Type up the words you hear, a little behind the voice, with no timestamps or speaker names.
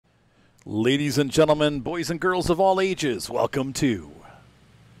Ladies and gentlemen, boys and girls of all ages, welcome to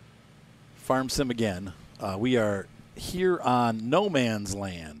Farm Sim again. We are here on No Man's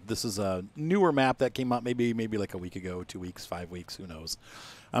Land. This is a newer map that came out maybe like a week ago, 2 weeks, 5 weeks, who knows.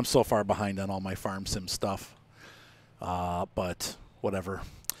 I'm so far behind on all my Farm Sim stuff, but whatever.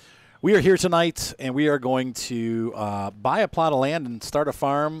 We are here tonight, and we are going to buy a plot of land and start a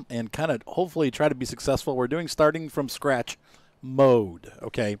farm and kind of hopefully try to be successful. We're doing starting from scratch mode,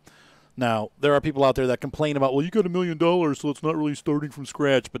 okay? Now, there are people out there that complain about, well, you got $1 million, so it's not really starting from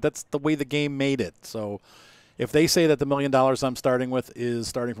scratch, but that's the way the game made it. So if they say that the $1 million I'm starting with is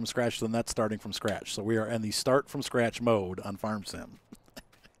starting from scratch, then that's starting from scratch. So we are in the start from scratch mode on Farm Sim.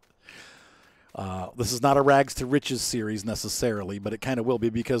 This is not a rags to riches series necessarily, but it kind of will be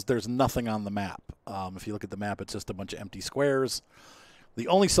because there's nothing on the map. If you look at the map, it's just a bunch of empty squares. The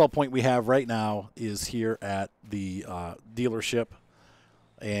only sell point we have right now is here at the dealership.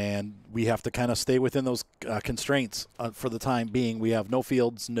 And we have to kind of stay within those constraints for the time being. We have no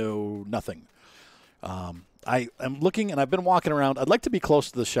fields, no nothing. I am looking, and I've been walking around. I'd like to be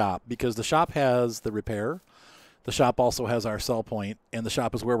close to the shop because the shop has the repair. The shop also has our sell point, and the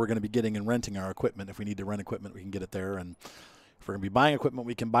shop is where we're going to be getting and renting our equipment. If we need to rent equipment, we can get it there. And if we're going to be buying equipment,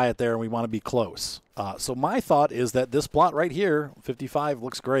 we can buy it there, and we want to be close. So my thought is that this plot right here, 55,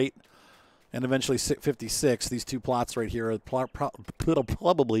 looks great. And eventually 56, these two plots right here are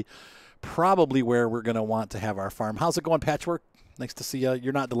probably where we're going to want to have our farm. How's it going, Patchwork? Nice to see you.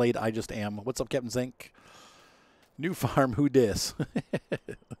 You're not delayed. I just am. What's up, Captain Zink? New farm, who dis?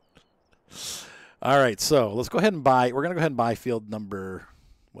 All right, so let's go ahead and buy. We're going to go ahead and buy field number,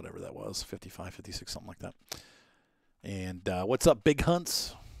 whatever that was, 55, 56, something like that. And what's up, Big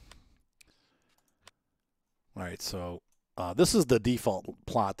Hunts? All right, so this is the default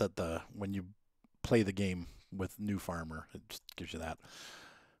plot that when you play the game with New Farmer, it just gives you that.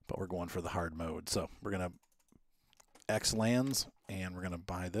 But we're going for the hard mode. So we're going to X lands, and we're going to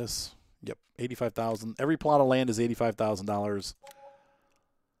buy this. Yep, $85,000. Every plot of land is $85,000.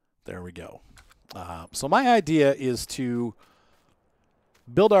 There we go. So my idea is to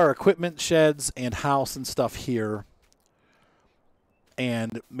build our equipment sheds and house and stuff here,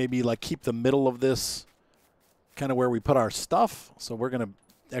 and maybe like keep the middle of this kind of where we put our stuff. So we're going to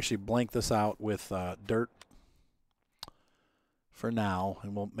actually blank this out with dirt for now,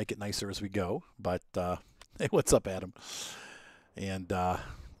 and we'll make it nicer as we go. But hey, what's up, Adam? And I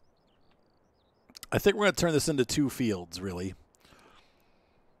think we're going to turn this into 2 fields, really.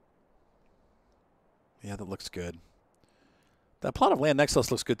 Yeah, that looks good. That plot of land next to us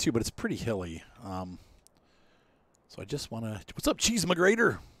looks good too, but it's pretty hilly. So I just want to... What's up, Cheese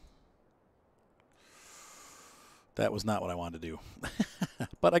McGrader? That was not what I wanted to do.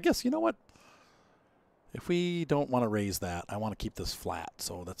 But I guess, you know what? If we don't want to raise that, I want to keep this flat,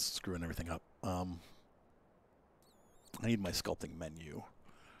 so that's screwing everything up. I need my sculpting menu.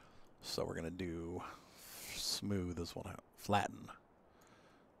 So we're going to do smooth as well. Flatten.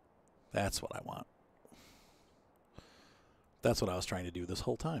 That's what I want. That's what I was trying to do this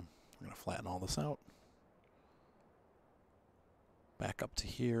whole time. We're going to flatten all this out. Back up to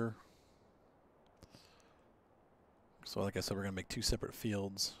here. So like I said, we're going to make 2 separate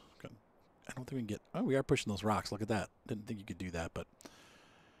fields. I don't think we can get... Oh, we are pushing those rocks. Look at that. Didn't think you could do that, but...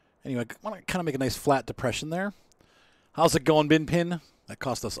 Anyway, I want to kind of make a nice flat depression there. How's it going, Bin Pin? That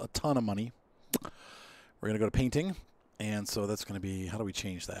cost us a ton of money. We're going to go to painting. And so that's going to be... How do we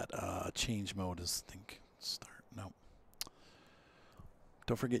change that? Change mode is, I think... Start. No.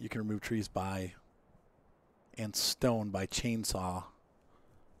 Don't forget you can remove trees by... And stone by chainsaw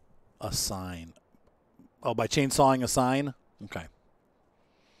a sign. Oh, by chainsawing a sign? Okay.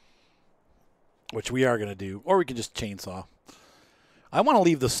 Which we are going to do. Or we can just chainsaw. I want to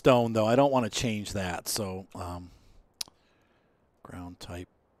leave the stone, though. I don't want to change that. So, ground type.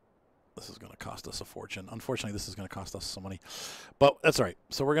 This is going to cost us a fortune. Unfortunately, this is going to cost us some money. But that's all right.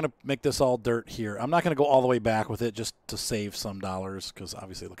 So we're going to make this all dirt here. I'm not going to go all the way back with it just to save some dollars. Because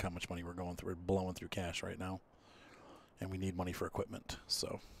obviously, look how much money we're going through. We're blowing through cash right now. And we need money for equipment.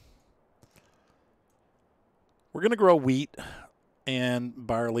 So... We're going to grow wheat and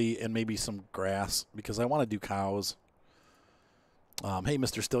barley and maybe some grass because I want to do cows. Hey,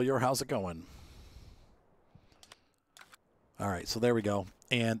 Mr. Stillier, how's it going? All right, so there we go.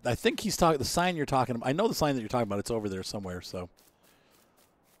 And I think he's talking, the sign you're talking about, I know the sign that you're talking about. It's over there somewhere, so.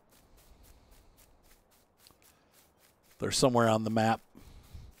 They're somewhere on the map.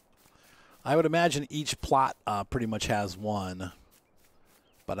 I would imagine each plot pretty much has one,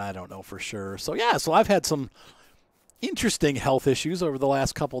 but I don't know for sure. So, yeah, so I've had some interesting health issues over the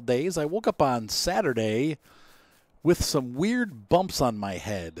last couple days. I woke up on Saturday with some weird bumps on my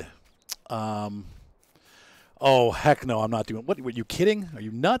head. Oh, heck no, I'm not doing. What? Were you kidding? Are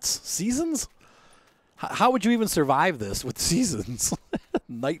you nuts? Seasons? How would you even survive this with seasons?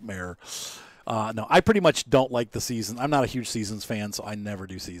 Nightmare. No, I pretty much don't like the season. I'm not a huge seasons fan, so I never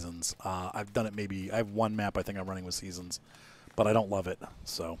do seasons. I've done it maybe. I have one map I think I'm running with seasons, but I don't love it.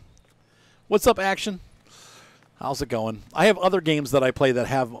 So, what's up, Action? How's it going? I have other games that I play that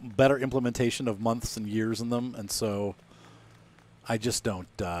have better implementation of months and years in them, and so I just don't.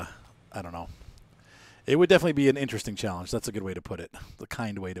 I don't know. It would definitely be an interesting challenge. That's a good way to put it. The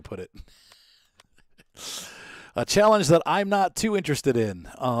kind way to put it. A challenge that I'm not too interested in.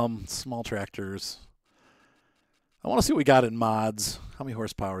 Small tractors. I want to see what we got in mods. How many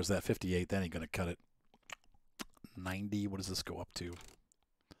horsepower is that? 58. That ain't going to cut it. 90. What does this go up to?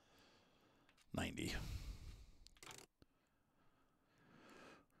 90.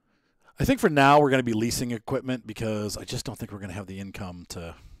 I think for now we're going to be leasing equipment because I just don't think we're going to have the income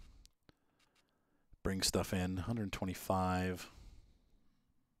to bring stuff in. 125.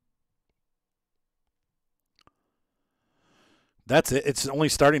 That's it. It's only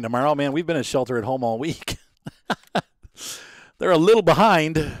starting tomorrow. Man, we've been in shelter at home all week. They're a little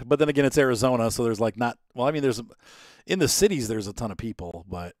behind, but then again, it's Arizona, so there's like not, well, I mean, there's, in the cities, there's a ton of people,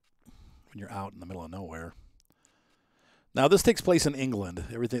 but when you're out in the middle of nowhere. Now, this takes place in England.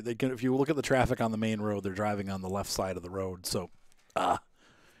 Everything, if you look at the traffic on the main road, they're driving on the left side of the road, so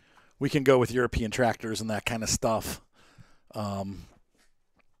we can go with European tractors and that kind of stuff.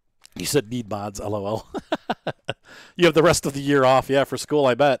 You said need mods, LOL. You have the rest of the year off, yeah, for school,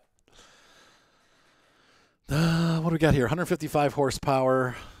 I bet. What do we got here? 155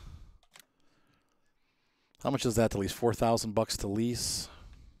 horsepower. How much is that to lease? $4,000 to lease.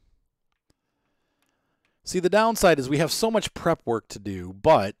 See, the downside is we have so much prep work to do,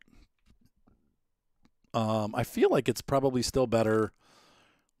 but I feel like it's probably still better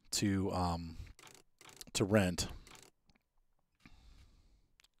to rent.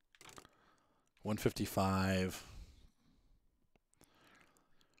 155.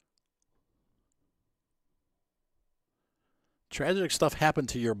 Tragic stuff happened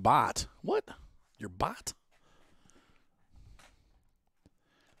to your bot. What? Your bot?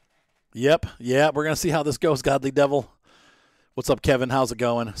 Yep. Yeah, we're going to see how this goes, Godly Devil. What's up, Kevin? How's it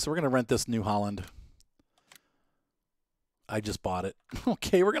going? So we're going to rent this New Holland. I just bought it.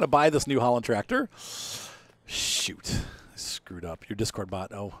 Okay, we're going to buy this New Holland tractor. Shoot. I screwed up. Your Discord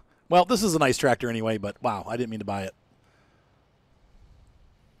bot. Oh. Well, this is a nice tractor anyway, but wow, I didn't mean to buy it.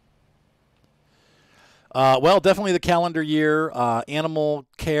 Well, definitely the calendar year, animal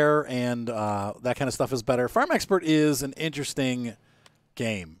care, and that kind of stuff is better. Farm Expert is an interesting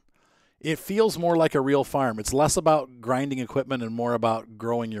game. It feels more like a real farm. It's less about grinding equipment and more about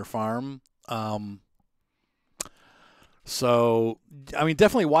growing your farm. So, I mean,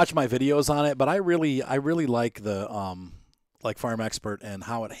 definitely watch my videos on it, but I really like the like Farm Expert and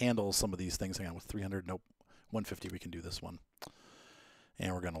how it handles some of these things. Hang on, with 300, nope, 150, we can do this one.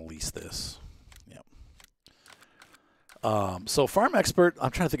 And we're going to lease this. Yep. So Farm Expert,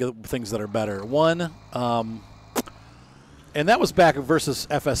 I'm trying to think of things that are better. One, and that was back versus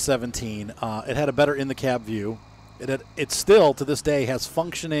FS17. It had a better in-the-cab view. It still, to this day, has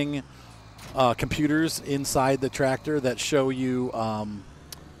functioning computers inside the tractor that show you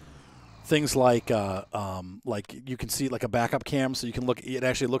things like you can see like a backup cam, so you can look. It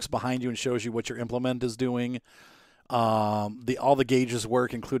actually looks behind you and shows you what your implement is doing. All the gauges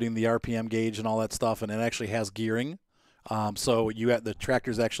work, including the RPM gauge and all that stuff, and it actually has gearing. So the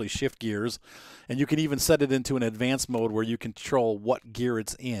tractors actually shift gears, and you can even set it into an advanced mode where you control what gear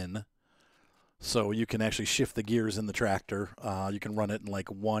it's in. So you can actually shift the gears in the tractor. You can run it in like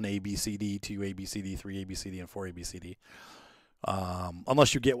 1 ABCD, 2 ABCD, 3 ABCD, and 4 ABCD.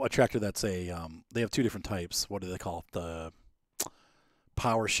 Unless you get a tractor that's they have two different types. What do they call it? The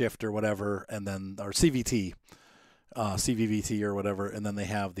power shift or whatever, and then, or CVT, CVVT or whatever, and then they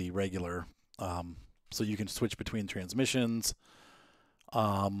have the regular. So you can switch between transmissions.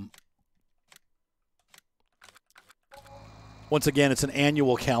 Once again, it's an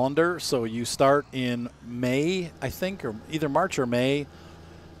annual calendar, so you start in May, I think, or either March or May,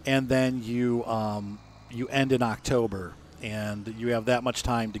 and then you end in October, and you have that much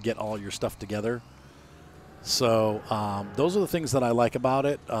time to get all your stuff together. So those are the things that I like about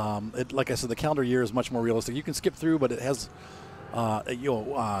it. Like I said, the calendar year is much more realistic. You can skip through, but it has,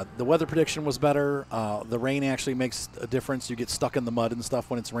 the weather prediction was better. The rain actually makes a difference. You get stuck in the mud and stuff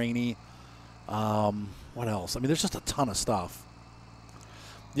when it's rainy. What else? I mean, there's just a ton of stuff.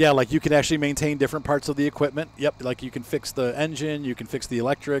 Yeah, like you can actually maintain different parts of the equipment. Yep, like you can fix the engine, you can fix the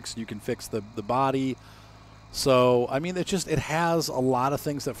electrics, you can fix the body. So, I mean, it has a lot of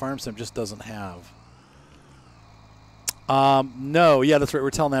things that FarmSim just doesn't have. No, yeah, that's right.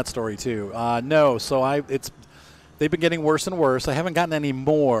 We're telling that story too. No, so they've been getting worse and worse. I haven't gotten any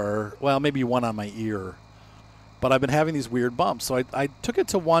more. Well, maybe one on my ear, but I've been having these weird bumps. So I took it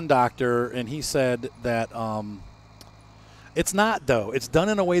to one doctor, and he said that it's not, though. It's done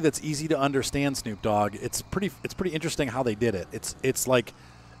in a way that's easy to understand, Snoop Dogg. It's pretty interesting how they did it. It's like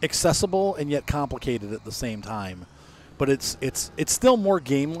accessible and yet complicated at the same time. But it's still more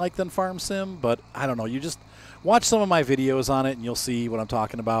game-like than Farm Sim, but I don't know. You just watch some of my videos on it, and you'll see what I'm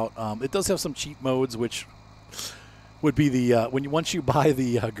talking about. It does have some cheat modes, which would be the once you buy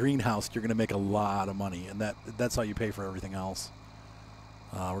the greenhouse, you're going to make a lot of money, and that's how you pay for everything else.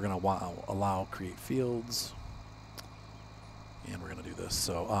 We're going to allow create fields, and we're going to do this.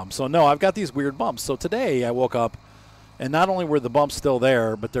 So no, I've got these weird bumps. So today I woke up, and not only were the bumps still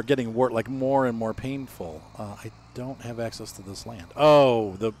there, but they're getting like more and more painful. I don't have access to this land.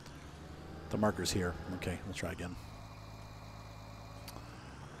 Oh, the marker's here. Okay, let's try again.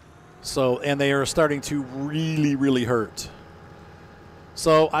 So, and they are starting to really, really hurt.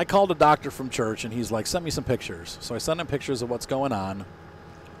 So I called a doctor from church, and he's like, send me some pictures. So I sent him pictures of what's going on.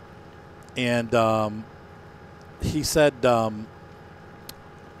 And he said,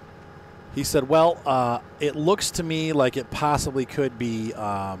 well, it looks to me like it possibly could be,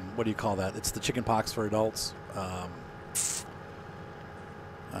 what do you call that? It's the chicken pox for adults.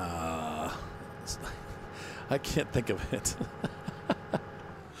 I can't think of it.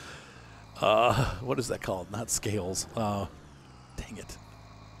 What is that called? Not scales. Dang it.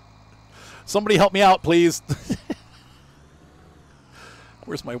 Somebody help me out, please.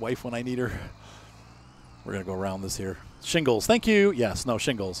 Where's my wife when I need her? We're going to go around this here. Shingles. Thank you. Yes, no,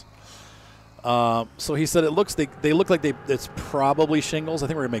 shingles. So he said they look like it's probably shingles. I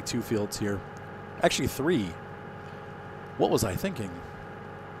think we're going to make 2 fields here. Actually, 3. What was I thinking?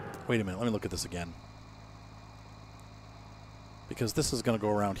 Wait a minute. Let me look at this again. Because this is going to go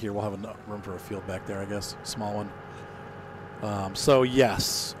around here. We'll have enough room for a field back there, I guess. Small one. So,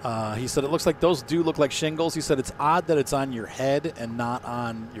 yes. He said it looks like those do look like shingles. He said it's odd that it's on your head and not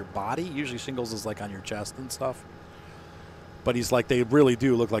on your body. Usually shingles is like on your chest and stuff. But he's like, they really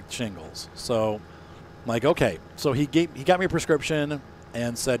do look like shingles. So, I'm like, okay. So he got me a prescription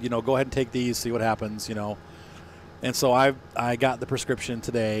and said, go ahead and take these, see what happens, And so I got the prescription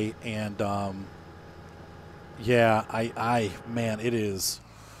today, and yeah, man, it is.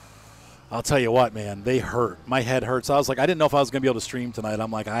 I'll tell you what, man, they hurt. My head hurts. I was like, I didn't know if I was going to be able to stream tonight.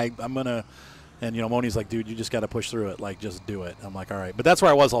 I'm like, I'm going to, and, Moni's like, dude, you just got to push through it. Like, just do it. I'm like, all right. But that's where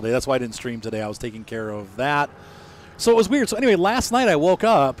I was all day. That's why I didn't stream today. I was taking care of that. So it was weird. So anyway, last night I woke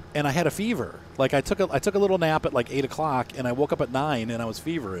up, and I had a fever. Like, I took a little nap at like 8 o'clock, and I woke up at 9, and I was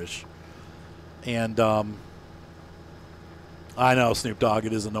feverish. And, I know, Snoop Dogg,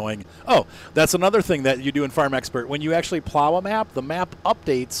 it is annoying. Oh, that's another thing that you do in Farm Expert. When you actually plow a map, the map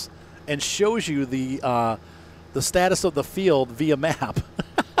updates and shows you the status of the field via map.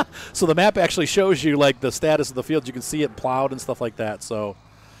 So the map actually shows you like the status of the field. You can see it plowed and stuff like that. So,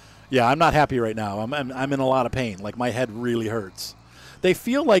 yeah, I'm not happy right now. I'm in a lot of pain. Like, my head really hurts. They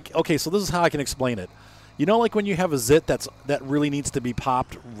feel like, okay, so this is how I can explain it. Like when you have a zit that really needs to be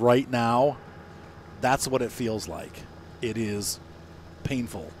popped right now? That's what it feels like. It is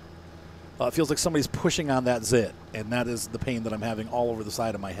painful. It feels like somebody's pushing on that zit, and that is the pain that I'm having all over the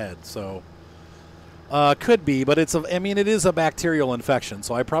side of my head. So, could be, but it is a bacterial infection,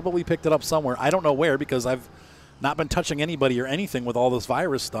 so I probably picked it up somewhere. I don't know where, because I've not been touching anybody or anything with all this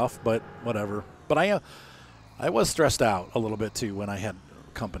virus stuff, but whatever. But I was stressed out a little bit, too, when I had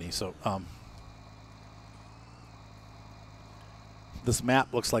company. So, this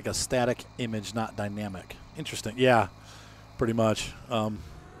map looks like a static image, not dynamic. Interesting. Yeah. Pretty much.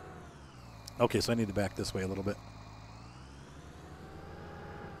 Okay, so I need to back this way a little bit.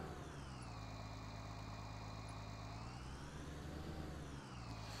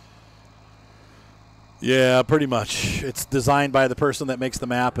 Yeah, pretty much. It's designed by the person that makes the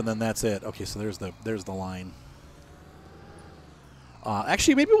map, and then that's it. Okay, so there's the line.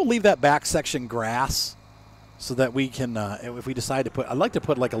 Actually, maybe we'll leave that back section grass so that we can, if we decide to I'd like to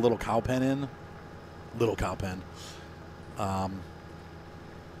put like a little cow pen in. Little cow pen.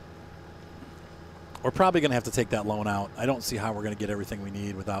 We're probably going to have to take that loan out. I don't see how we're going to get everything we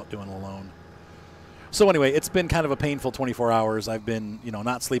need without doing a loan. So anyway, it's been kind of a painful 24 hours. I've been,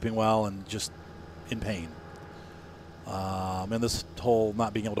 not sleeping well and just in pain. And this whole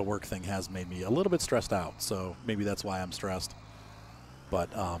not being able to work thing has made me a little bit stressed out. So maybe that's why I'm stressed. But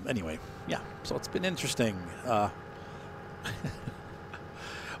anyway, yeah. So it's been interesting.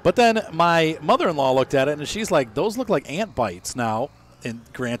 But then my mother-in-law looked at it, and she's like, those look like ant bites now. And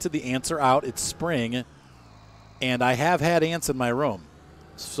granted, the ants are out. It's spring, and I have had ants in my room.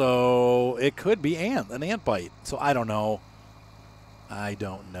 So it could be an ant bite. So I don't know. I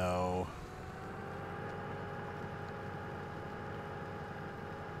don't know.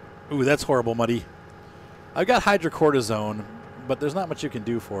 Ooh, that's horrible, Muddy. I've got hydrocortisone, but there's not much you can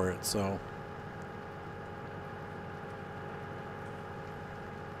do for it, so.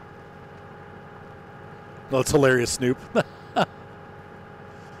 No, it's hilarious, Snoop.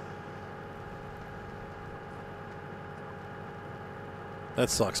 That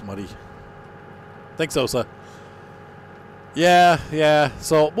sucks, Muddy. Thanks, Osa. Yeah.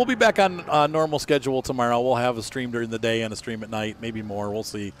 So we'll be back on normal schedule tomorrow. We'll have a stream during the day and a stream at night, maybe more. We'll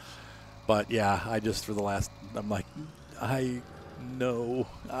see. But, yeah, I'm like, I know.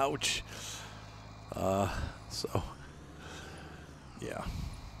 Ouch. So, yeah.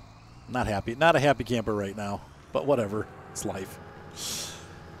 Not happy. Not a happy camper right now. But whatever. It's life.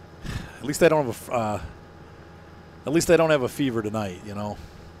 At least I don't have a fever tonight, you know.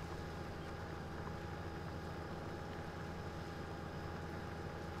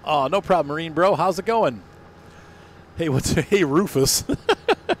 Oh, no problem, Marine Bro. How's it going? Hey, hey, Rufus.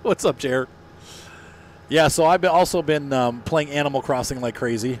 What's up, Jer? Yeah, so I've also been playing Animal Crossing like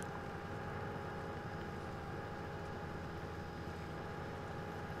crazy.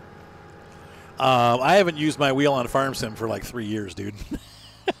 I haven't used my wheel on Farm Sim for like 3 years, dude.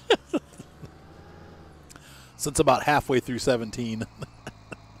 Since about halfway through 17.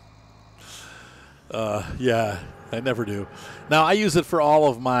 Yeah, I never do. Now, I use it for all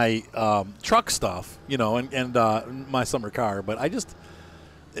of my truck stuff, you know, and my summer car. But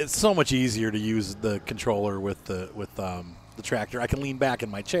it's so much easier to use the controller with the tractor. I can lean back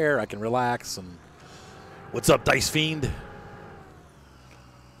in my chair. I can relax. And what's up, Dice Fiend?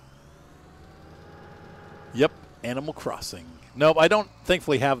 Yep, Animal Crossing. Nope, I don't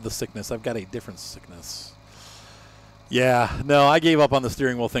thankfully have the sickness. I've got a different sickness. Yeah, no, I gave up on the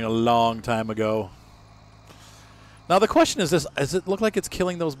steering wheel thing a long time ago. Now the question is this: does it look like it's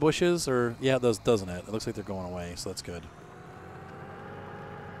killing those bushes, or yeah, it does, doesn't it? It looks like they're going away, so that's good.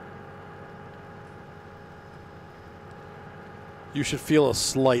 You should feel a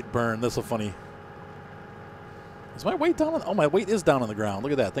slight burn. This is funny. Is my weight down? Oh, my weight is down on the ground.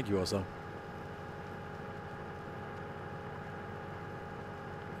 Look at that. Thank you, Oso.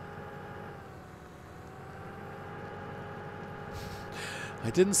 I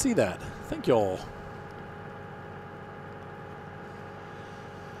didn't see that. Thank you all.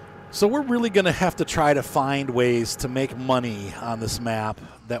 So we're really going to have to try to find ways to make money on this map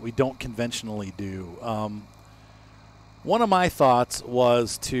that we don't conventionally do. One of my thoughts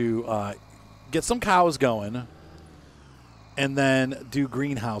was to get some cows going and then do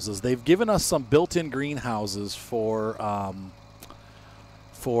greenhouses. They've given us some built-in greenhouses for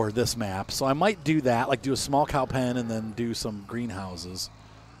this map. So I might do that, like do a small cow pen and then do some greenhouses.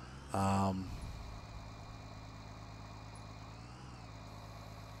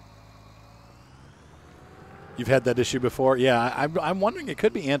 You've had that issue before? Yeah, I'm wondering, it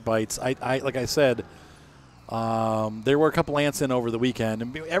could be ant bites. I like I said, there were a couple ants in over the weekend.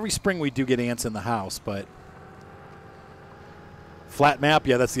 And every spring we do get ants in the house, but flat map,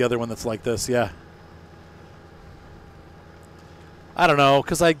 yeah, that's the other one that's like this, yeah. I don't know,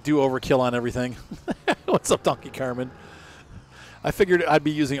 because I do overkill on everything. What's up, Donkey Carmen? I figured I'd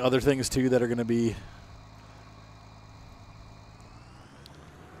be using other things, too, that are going to be...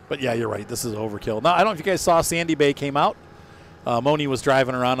 But, yeah, you're right. This is overkill. Now, I don't know if you guys saw Sandy Bay came out. Moni was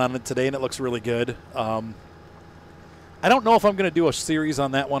driving around on it today, and it looks really good. I don't know if I'm going to do a series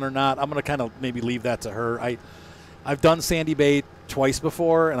on that one or not. I'm going to kind of maybe leave that to her. I've done Sandy Bay twice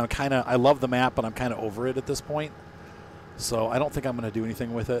before, and I love the map, but I'm kind of over it at this point. So I don't think I'm going to do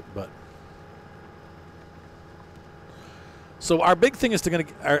anything with it, but so our big thing is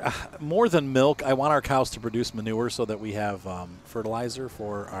more than milk. I want our cows to produce manure so that we have fertilizer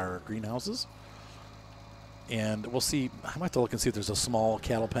for our greenhouses. And we'll see. I might have to look and see if there's a small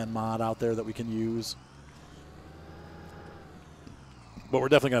cattle pen mod out there that we can use. But we're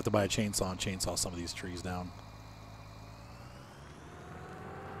definitely going to have to buy a chainsaw and chainsaw some of these trees down.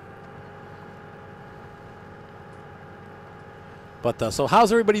 But so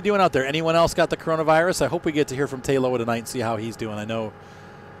how's everybody doing out there? Anyone else got the coronavirus? I hope we get to hear from Taylor tonight and see how he's doing. I know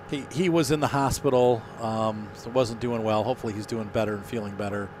he was in the hospital, so wasn't doing well. Hopefully he's doing better and feeling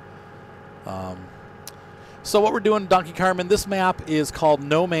better. So what we're doing, Donkey Carmen, this map is called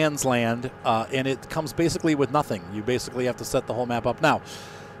No Man's Land, and it comes basically with nothing. You basically have to set the whole map up. Now,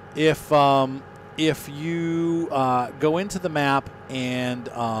 if if you go into the map and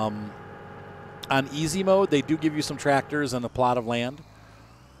on easy mode, they do give you some tractors and a plot of land.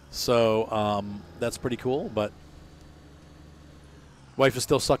 So that's pretty cool. But wife is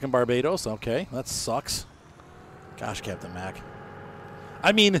still stuck in Barbados. Okay, that sucks. Gosh, Captain Mac.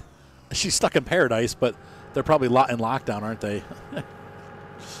 I mean, she's stuck in paradise, but they're probably in lockdown, aren't they?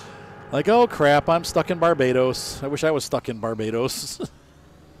 Like, oh, crap, I'm stuck in Barbados. I wish I was stuck in Barbados.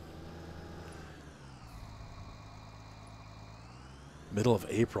 Middle of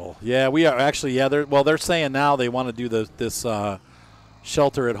April. Yeah, we are actually, yeah, they're saying now they want to do this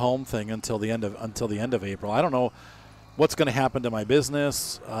shelter at home thing until the end of April. I don't know what's going to happen to my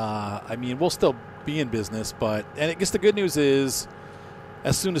business. I mean, we'll still be in business, and I guess the good news is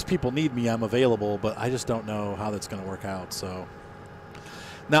as soon as people need me, I'm available, but I just don't know how that's going to work out. So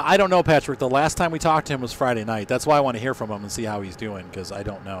now, I don't know, Patrick. The last time we talked to him was Friday night. That's why I want to hear from him and see how he's doing, because I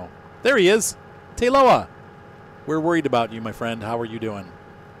don't know. There he is. Taloa. We're worried about you, my friend. How are you doing?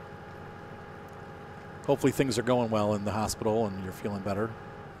 Hopefully things are going well in the hospital and you're feeling better.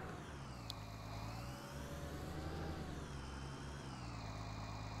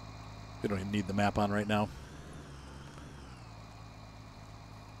 We don't even need the map on right now.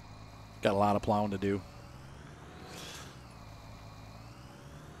 Got a lot of plowing to do.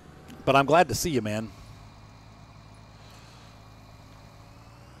 But I'm glad to see you, man.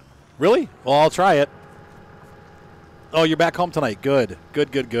 Really? Well, I'll try it. Oh, you're back home tonight. Good.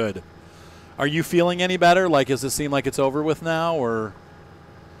 Good, good, good. Are you feeling any better? Like, does it seem like it's over with now, or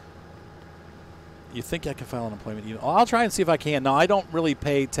you think I can file an employment unit? I'll try and see if I can. No, I don't really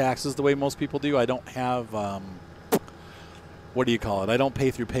pay taxes the way most people do. I don't have, what do you call it? I don't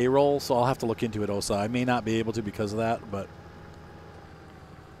pay through payroll, so I'll have to look into it, Osa. I may not be able to because of that, but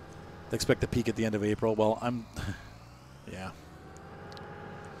I expect a peak at the end of April. Well, yeah.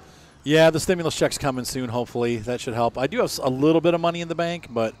 Yeah, the stimulus check's coming soon, hopefully. That should help. I do have a little bit of money in the bank,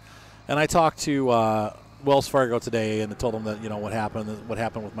 and I talked to Wells Fargo today, and I told them that, what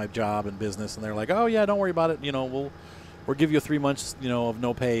happened with my job and business, and they're like, oh, yeah, don't worry about it. We'll give you 3 months, of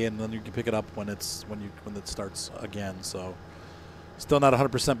no pay, and then you can pick it up when it starts again. So still not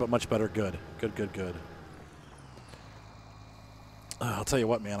 100%, but much better. Good. Good, good, good. I'll tell you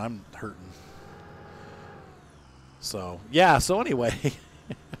what, man, I'm hurting. So, yeah, so anyway.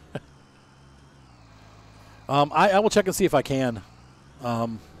 I will check and see if I can. I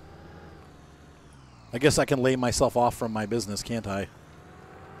guess I can lay myself off from my business, can't I?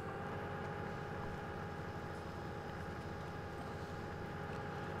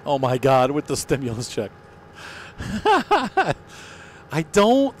 Oh, my God, with the stimulus check. I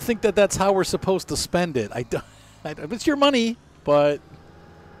don't think that's how we're supposed to spend it. It's your money, but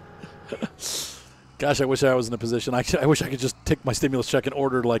gosh, I wish I was in a position. I wish I could just take my stimulus check and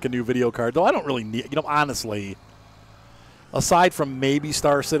order like a new video card. Though I don't really need, honestly, aside from maybe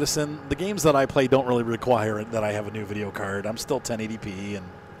Star Citizen, the games that I play don't really require that I have a new video card. I'm still 1080p, and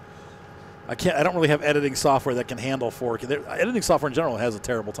I don't really have editing software that can handle 4K. Editing software in general has a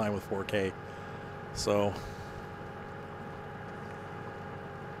terrible time with 4K. So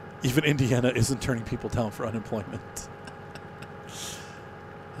even Indiana isn't turning people down for unemployment.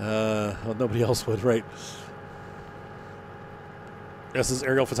 Well, nobody else would, right? This is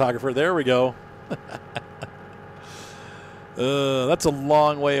aerial photographer. There we go. That's a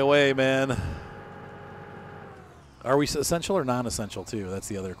long way away, man. Are we essential or non-essential, too? That's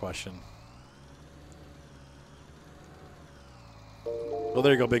the other question. Well,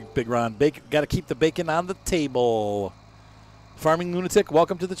 there you go, Big Ron. Got to keep the bacon on the table. Farming Lunatic,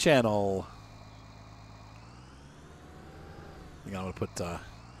 welcome to the channel. I think I'm going to put...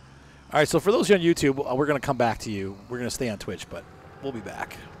 All right, so for those of you on YouTube, we're going to come back to you. We're going to stay on Twitch, but we'll be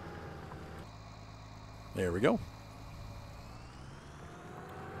back. There we go.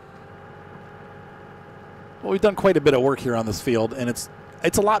 Well, we've done quite a bit of work here on this field, and it's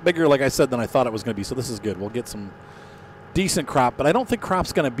a lot bigger, like I said, than I thought it was going to be, so this is good. We'll get some decent crop, but I don't think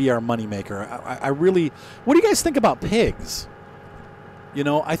crop's going to be our moneymaker. I really... What do you guys think about pigs?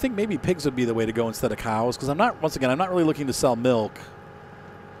 I think maybe pigs would be the way to go instead of cows, because I'm not really looking to sell milk.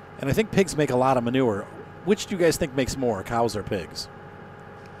 And I think pigs make a lot of manure. Which do you guys think makes more, cows or pigs?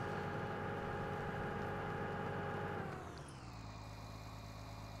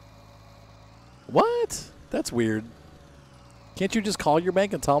 What? That's weird. Can't you just call your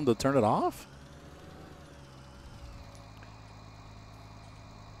bank and tell them to turn it off?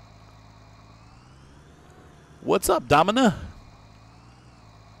 What's up, Domina?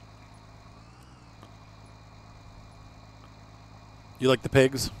 You like the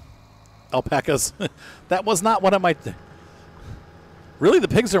pigs? Alpacas? That was not one of my... Really? The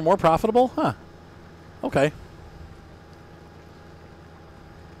pigs are more profitable? Huh. Okay.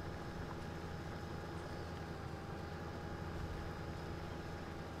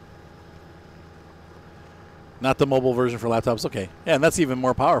 Not the mobile version for laptops. Okay. Yeah, and that's even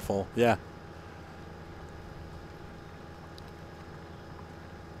more powerful. Yeah.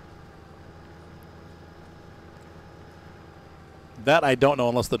 That I don't know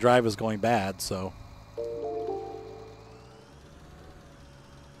unless the drive is going bad, so.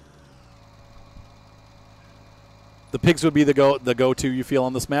 The pigs would be the go-to you feel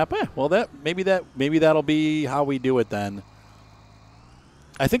on this map. Well, maybe that'll be how we do it then.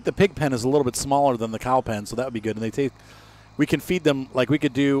 I think the pig pen is a little bit smaller than the cow pen, so that would be good. And we can feed them like we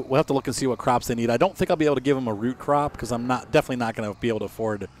could do. We'll have to look and see what crops they need. I don't think I'll be able to give them a root crop because I'm definitely not going to be able to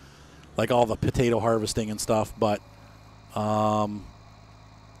afford like all the potato harvesting and stuff. But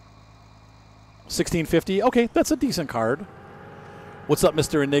 1650. Okay, that's a decent card. What's up,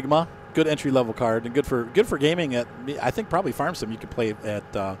 Mr. Enigma? Good entry level card and good for gaming at. I think probably Farm Sim you could play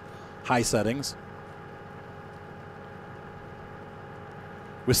at high settings.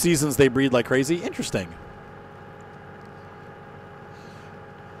 With seasons, they breed like crazy. Interesting.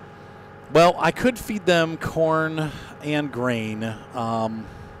 Well, I could feed them corn and grain.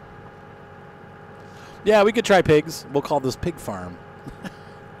 Yeah, we could try pigs. We'll call this Pig Farm.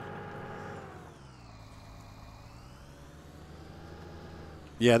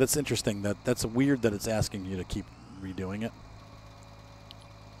 Yeah, that's interesting. That's weird that it's asking you to keep redoing it.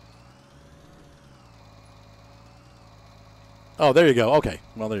 Oh, there you go. Okay.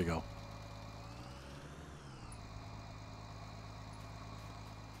 Well, there you go.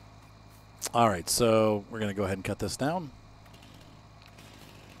 All right, so we're going to go ahead and cut this down.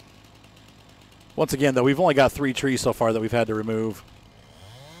 Once again, though, we've only got 3 trees so far that we've had to remove.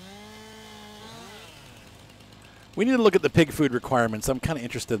 We need to look at the pig food requirements. I'm kind of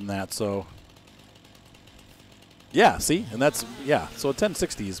interested in that, so. Yeah, see? And that's, yeah. So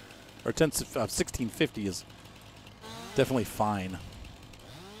 1060 is, or 1650 is definitely fine.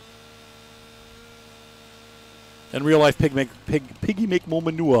 In real life, piggy make more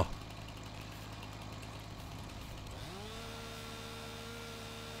manure.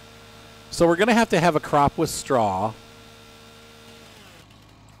 So we're going to have a crop with straw.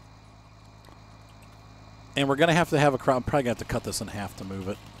 And we're going to have a crop. I'm probably going to have to cut this in half to move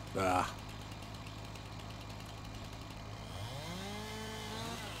it.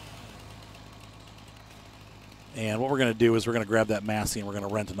 And what we're going to do is we're going to grab that Massey and we're going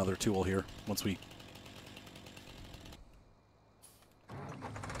to rent another tool here once we.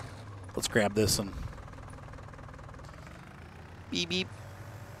 Let's grab this and. Beep, beep.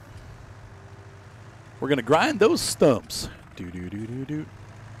 We're going to grind those stumps. Do.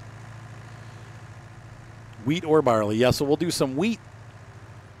 Wheat or barley. Yeah, so we'll do some wheat,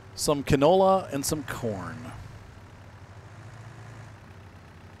 some canola, and some corn.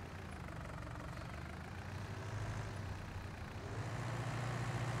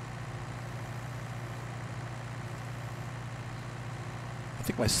 I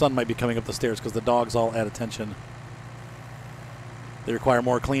think my son might be coming up the stairs because the dog's all at attention. They require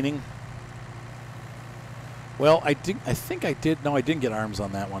more cleaning. Well, I think I did. No, I didn't get arms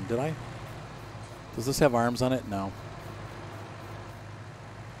on that one, did I? Does this have arms on it? No.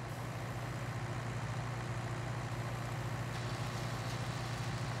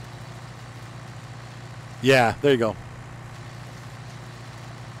 Yeah, there you go.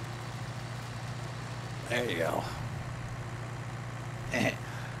 There you go.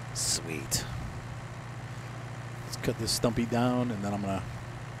 Sweet. Let's cut this stumpy down, and then I'm going to...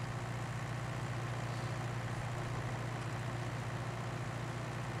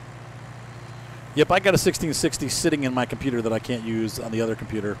 Yep, I got a 1660 sitting in my computer that I can't use on the other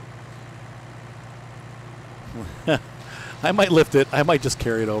computer. I might lift it. I might just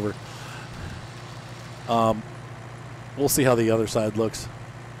carry it over. We'll see how the other side looks.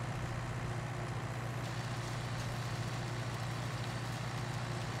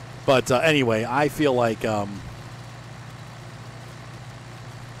 But anyway, I feel like...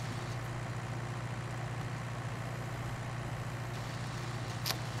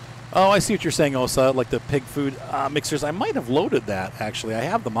 Oh, I see what you're saying, Osa, like the pig food mixers. I might have loaded that, actually. I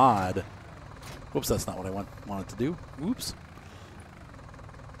have the mod. Whoops, that's not what I wanted to do. Oops.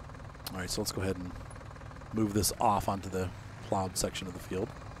 All right, so let's go ahead and move this off onto the plowed section of the field.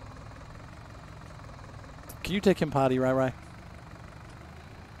 Can you take him potty, Rai?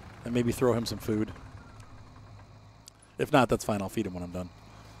 And maybe throw him some food. If not, that's fine. I'll feed him when I'm done.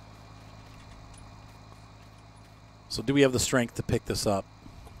 So do we have the strength to pick this up?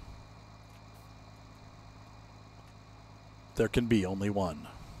 There can be only one.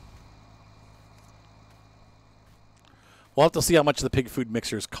 We'll have to see how much the pig food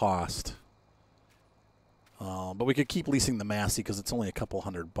mixers cost. But we could keep leasing the Massey because it's only a couple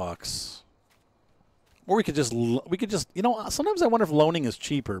 $100. Or we could just, you know, sometimes I wonder if loaning is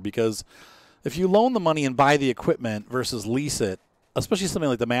cheaper, because if you loan the money and buy the equipment versus lease it, especially something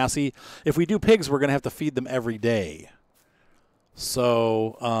like the Massey, if we do pigs, we're going to have to feed them every day.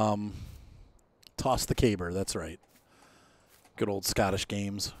 So, toss the caber. That's right. Good old Scottish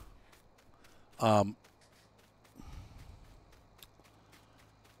games.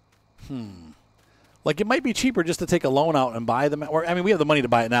 Like, it might be cheaper just to take a loan out and buy them. Or, I mean, we have the money to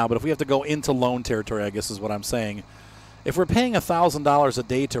buy it now, but if we have to go into loan territory, I guess is what I'm saying. If we're paying $1,000 a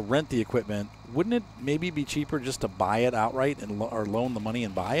day to rent the equipment, wouldn't it maybe be cheaper just to buy it outright and or loan the money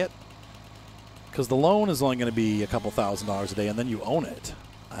and buy it? Because the loan is only going to be a couple $1,000s a day, and then you own it.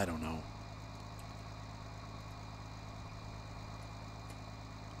 I don't know.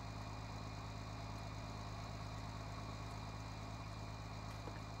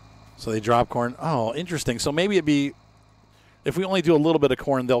 So they drop corn. Oh, interesting. So maybe it'd be, if we only do a little bit of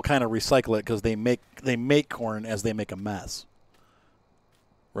corn, they'll kind of recycle it because they make corn as they make a mess.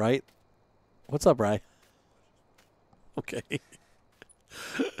 Right? What's up, Bri? Okay.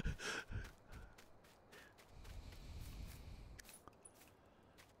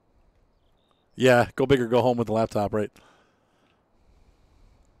 Yeah, go big or go home with the laptop, right?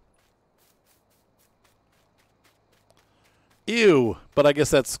 Ew. But I guess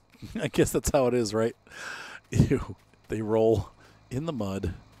that's how it is, right? Ew. They roll in the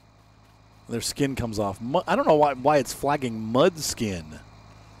mud. Their skin comes off. I don't know why it's flagging mud skin.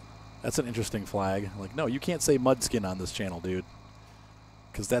 That's an interesting flag. Like, no, you can't say mud skin on this channel, dude,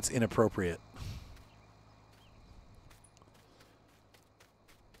 because that's inappropriate.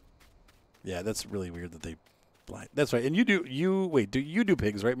 Yeah, that's really weird that they blind. That's right. And do you do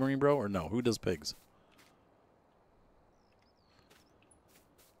pigs, right, Marine Bro? Or no? Who does pigs?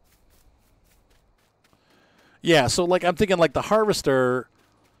 Yeah, so like I'm thinking like the harvester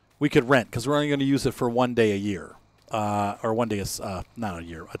we could rent because we're only going to use it for 1 day a year. Or 1 day, not a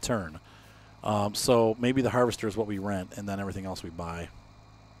year, a turn. So maybe the harvester is what we rent and then everything else we buy.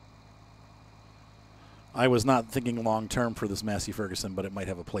 I was not thinking long term for this Massey Ferguson, but it might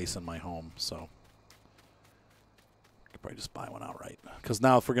have a place in my home. So I could probably just buy one outright. Because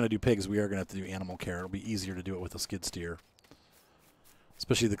now if we're going to do pigs, we are going to have to do animal care. It'll be easier to do it with a skid steer,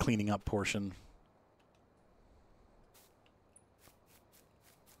 especially the cleaning up portion.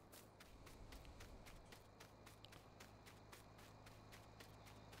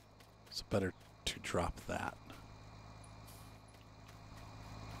 It's better to drop that.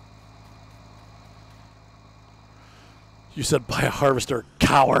 You said buy a harvester,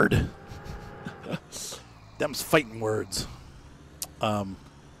 coward. Them's fighting words. What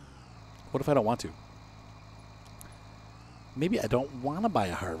if I don't want to? Maybe I don't want to buy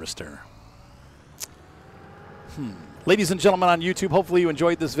a harvester. Ladies and gentlemen on YouTube, hopefully you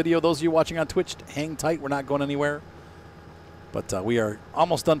enjoyed this video. Those of you watching on Twitch, hang tight. We're not going anywhere. But we are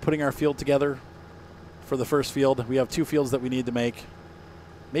almost done putting our field together for the first field. We have 2 fields that we need to make.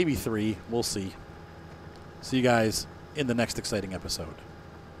 Maybe 3. We'll see. See you guys in the next exciting episode.